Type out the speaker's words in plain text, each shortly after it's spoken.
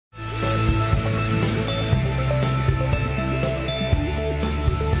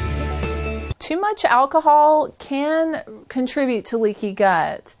much alcohol can contribute to leaky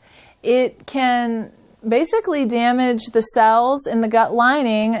gut. It can basically damage the cells in the gut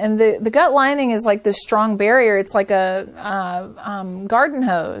lining, and the gut lining is like this strong barrier. It's like a garden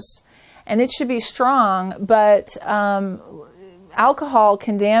hose, and it should be strong, but alcohol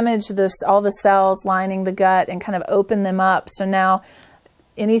can damage all the cells lining the gut and kind of open them up. So now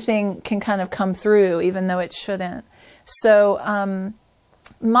anything can kind of come through, even though it shouldn't. So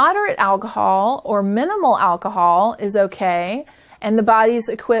moderate alcohol or minimal alcohol is okay, and the body's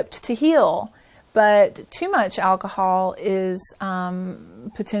equipped to heal. But too much alcohol is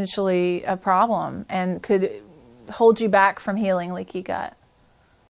potentially a problem and could hold you back from healing leaky gut.